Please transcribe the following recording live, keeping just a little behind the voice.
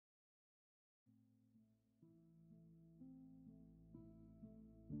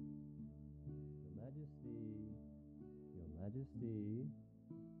Majesty,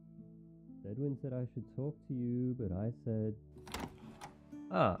 Edwin said I should talk to you, but I said...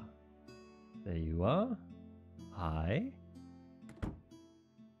 Ah, there you are. Hi.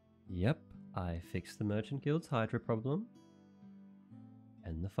 Yep, I fixed the Merchant Guild's Hydra problem,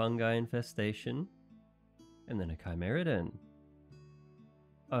 and the fungi infestation, and then a Chimeridon.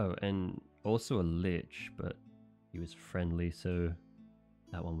 Oh, and also a Lich, but he was friendly, so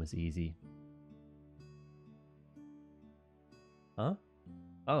that one was easy. Huh?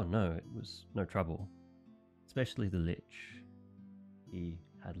 Oh no, it was no trouble. Especially the Lich. He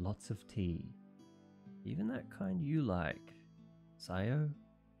had lots of tea. Even that kind you like. Sayo?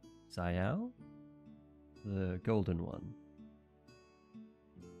 Sayao? The golden one.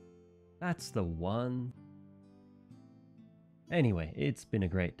 That's the one. Anyway, it's been a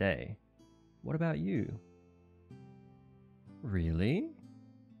great day. What about you? Really?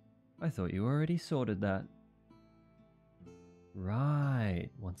 I thought you already sorted that. Right,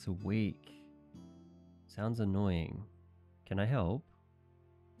 once a week. Sounds annoying. Can I help?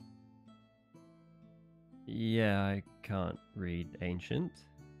 Yeah, I can't read Ancient,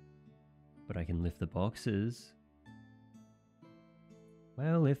 but I can lift the boxes.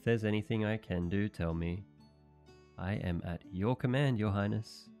 Well, if there's anything I can do, tell me. I am at your command, Your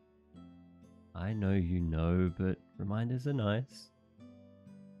Highness. I know you know, but reminders are nice.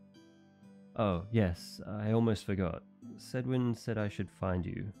 Oh, yes, I almost forgot. Sedwin said I should find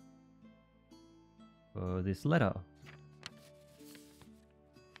you for this letter.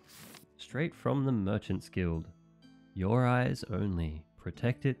 Straight from the Merchants Guild. Your eyes only.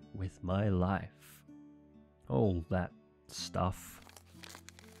 Protect it with my life. All that stuff.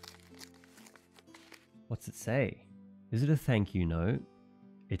 What's it say? Is it a thank you note?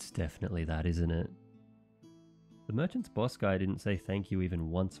 It's definitely that, isn't it? The merchant's boss guy didn't say thank you even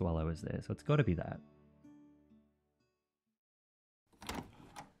once while I was there, so it's gotta be that.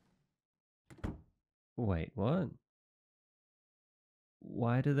 Wait, what?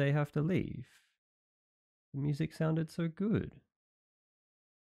 Why do they have to leave? The music sounded so good.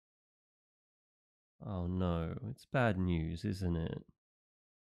 Oh no, it's bad news, isn't it?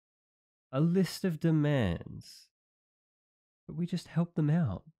 A list of demands. But we just helped them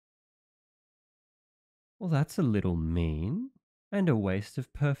out. Well, that's a little mean. And a waste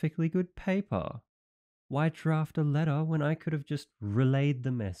of perfectly good paper. Why draft a letter when I could have just relayed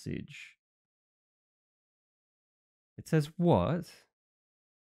the message? It says what?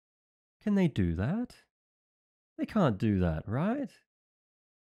 Can they do that? They can't do that, right?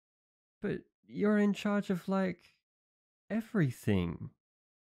 But you're in charge of, like, everything.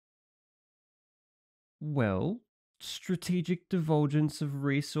 Well, strategic divulgence of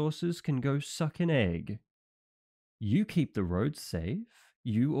resources can go suck an egg. You keep the roads safe,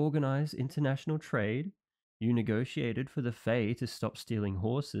 you organize international trade, you negotiated for the Fae to stop stealing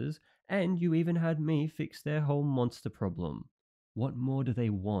horses, and you even had me fix their whole monster problem. What more do they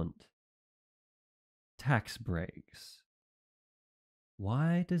want? Tax breaks.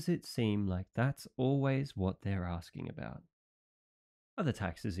 Why does it seem like that's always what they're asking about? Are the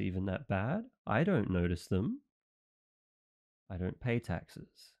taxes even that bad? I don't notice them. I don't pay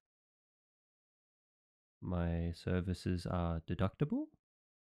taxes. My services are deductible?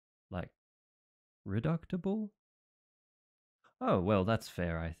 Like, reductible? Oh, well, that's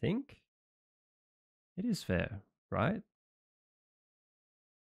fair, I think. It is fair, right?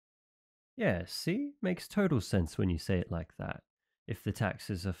 Yeah, see? Makes total sense when you say it like that. If the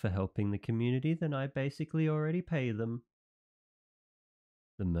taxes are for helping the community, then I basically already pay them.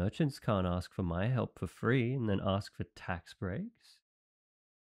 The merchants can't ask for my help for free and then ask for tax breaks.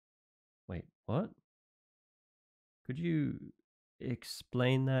 Wait, what? Could you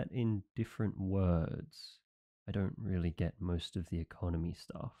explain that in different words? I don't really get most of the economy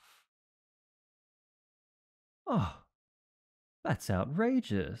stuff. Oh, that's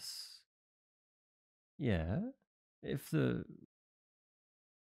outrageous. Yeah, if the...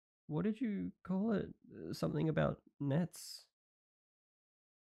 What did you call it? Something about nets?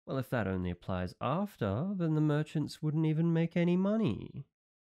 Well, if that only applies after, then the merchants wouldn't even make any money.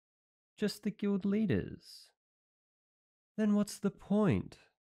 Just the guild leaders. Then what's the point?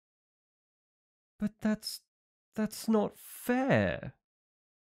 But that's not fair.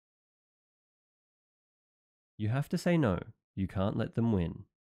 You have to say no. You can't let them win.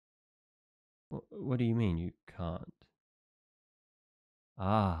 What do you mean you can't?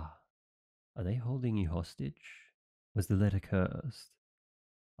 Ah, are they holding you hostage? Was the letter cursed?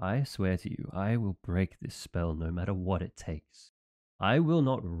 I swear to you, I will break this spell no matter what it takes. I will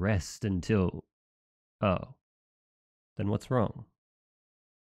not rest until... Oh, then what's wrong?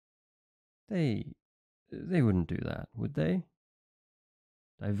 They They wouldn't do that, would they?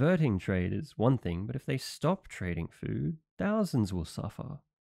 Diverting trade is one thing, but if they stop trading food, thousands will suffer.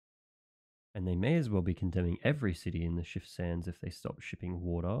 And they may as well be condemning every city in the Shift Sands if they stop shipping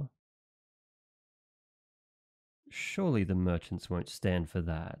water. Surely the merchants won't stand for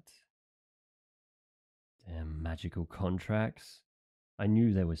that. Damn magical contracts. I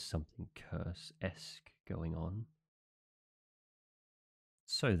knew there was something curse-esque going on.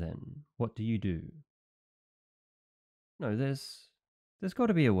 So then, what do you do? No, there's got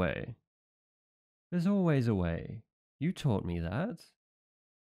to be a way. There's always a way. You taught me that.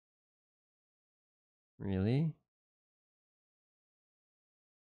 Really?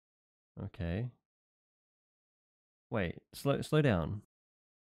 Okay. Wait, slow down.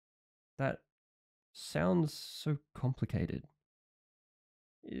 That sounds so complicated.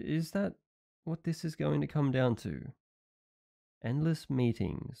 Is that what this is going to come down to? Endless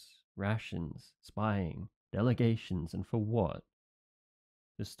meetings, rations, spying, delegations, and for what?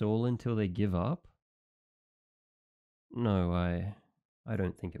 To stall until they give up? No, I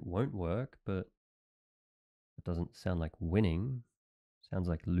don't think it won't work, but it doesn't sound like winning. Sounds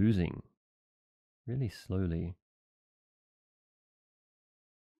like losing. Really slowly.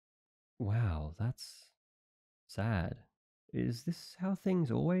 Wow, that's sad. Is this how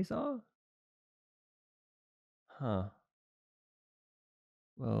things always are? Huh.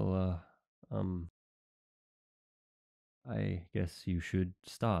 Well, I guess you should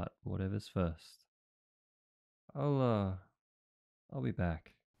start whatever's first. I'll be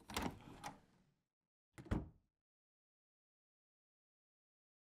back.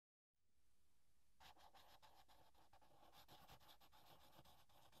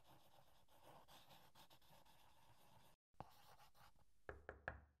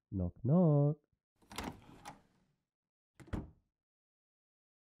 Knock knock.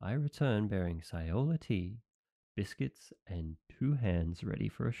 I return bearing Sayola tea, biscuits, and 2 hands ready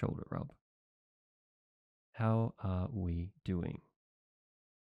for a shoulder rub. How are we doing?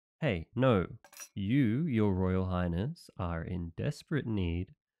 Hey, no. You, your Royal Highness, are in desperate need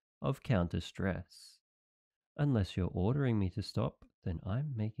of counter stress. Unless you're ordering me to stop, then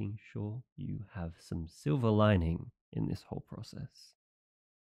I'm making sure you have some silver lining in this whole process.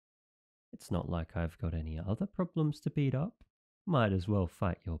 It's not like I've got any other problems to beat up. Might as well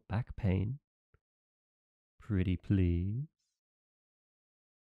fight your back pain. Pretty please.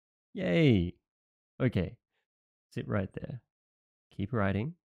 Yay! Okay, sit right there. Keep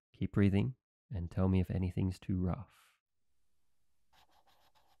writing, keep breathing, and tell me if anything's too rough.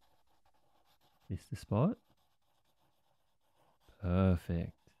 This the spot?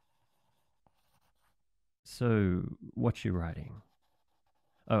 Perfect. So, what you writing?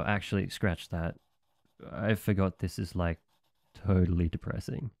 Oh, actually, scratch that. I forgot this is like totally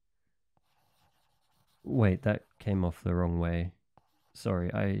depressing. Wait, that came off the wrong way.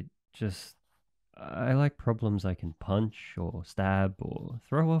 Sorry, I like problems I can punch or stab or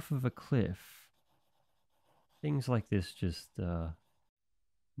throw off of a cliff. Things like this just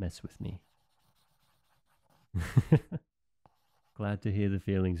mess with me. Glad to hear the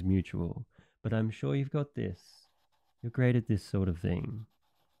feeling's mutual, but I'm sure you've got this. You're great at this sort of thing.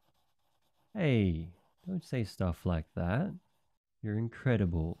 Hey, don't say stuff like that. You're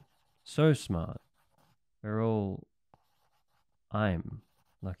incredible. So smart. I'm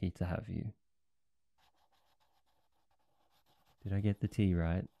lucky to have you. Did I get the tea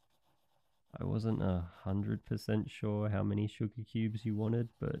right? I wasn't 100% sure how many sugar cubes you wanted,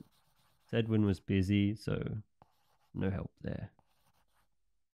 but Edwin was busy, so no help there.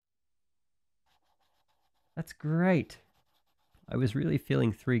 That's great. I was really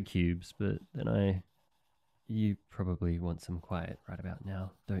feeling 3 cubes, but then You probably want some quiet right about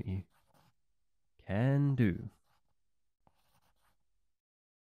now, don't you? Can do.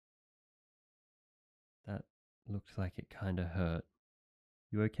 That looked like it kinda hurt.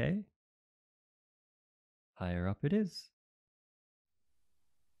 You okay? Higher up it is.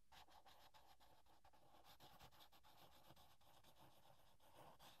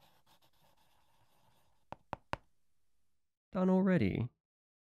 Done already?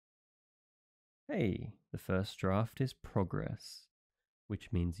 Hey, the first draft is progress,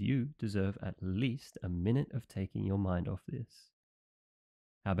 which means you deserve at least a minute of taking your mind off this.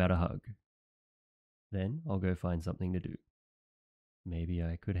 How about a hug? Then I'll go find something to do. Maybe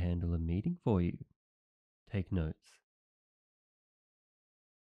I could handle a meeting for you. Take notes.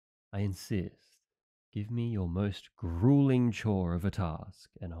 I insist. Give me your most grueling chore of a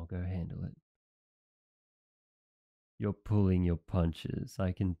task, and I'll go handle it. You're pulling your punches,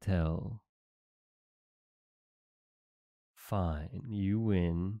 I can tell. Fine, you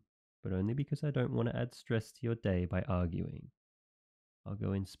win. but only because I don't want to add stress to your day by arguing. I'll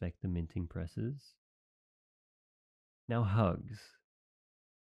go inspect the minting presses. Now, hugs.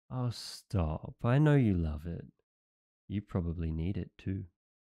 Oh, stop. I know you love it. You probably need it too.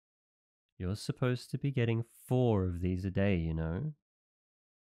 You're supposed to be getting 4 of these a day, you know?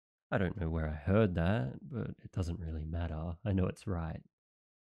 I don't know where I heard that, but it doesn't really matter. I know it's right.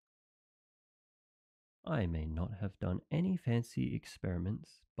 I may not have done any fancy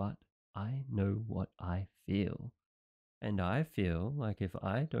experiments, but I know what I feel. And I feel like if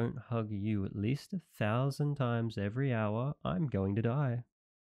I don't hug you at least 1,000 times every hour, I'm going to die.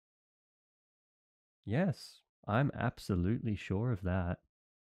 Yes, I'm absolutely sure of that.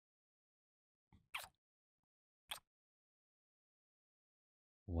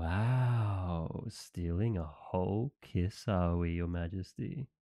 Wow, stealing a whole kiss, are we, Your Majesty?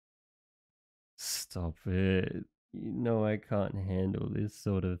 Stop it. You know I can't handle this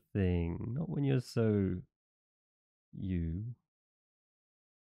sort of thing. Not when you're so. You.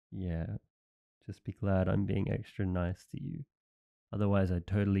 Yeah, just be glad I'm being extra nice to you. Otherwise, I'd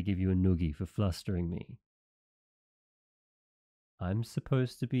totally give you a noogie for flustering me. I'm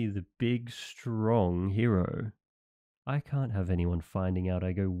supposed to be the big, strong hero. I can't have anyone finding out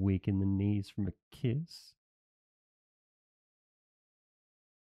I go weak in the knees from a kiss.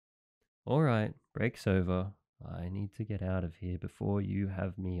 Alright, break's over. I need to get out of here before you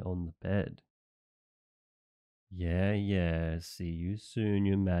have me on the bed. Yeah, yeah, see you soon,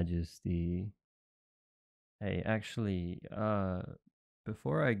 Your Majesty. Hey, actually,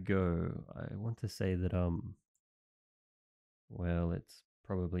 before I go, I want to say that, well, it's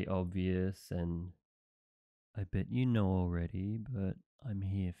probably obvious and I bet you know already, but I'm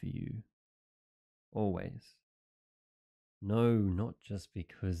here for you. Always. No, not just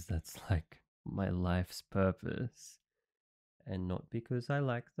because that's like my life's purpose, and not because I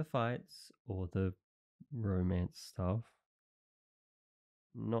like the fights or the romance stuff.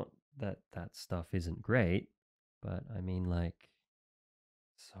 Not that that stuff isn't great, but I mean, like,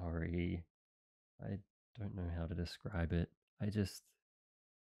 sorry, I don't know how to describe it.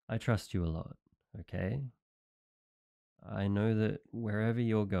 I trust you a lot, okay? I know that wherever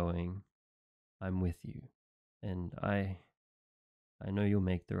you're going, I'm with you, and I know you'll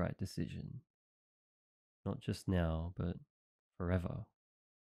make the right decision. Not just now, but forever.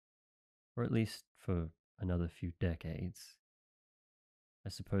 Or at least for another few decades. I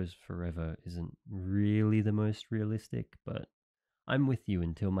suppose forever isn't really the most realistic, but I'm with you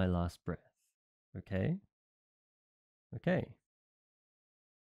until my last breath. Okay? Okay.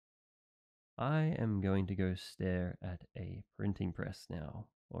 I am going to go stare at a printing press now,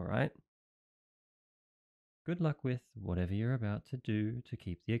 alright? Good luck with whatever you're about to do to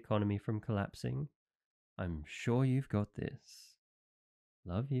keep the economy from collapsing. I'm sure you've got this.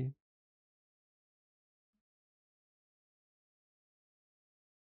 Love you.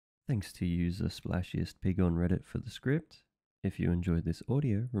 Thanks to user Splashiest Pig on Reddit for the script. If you enjoyed this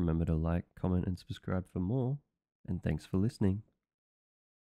audio, remember to like, comment, and subscribe for more. And thanks for listening.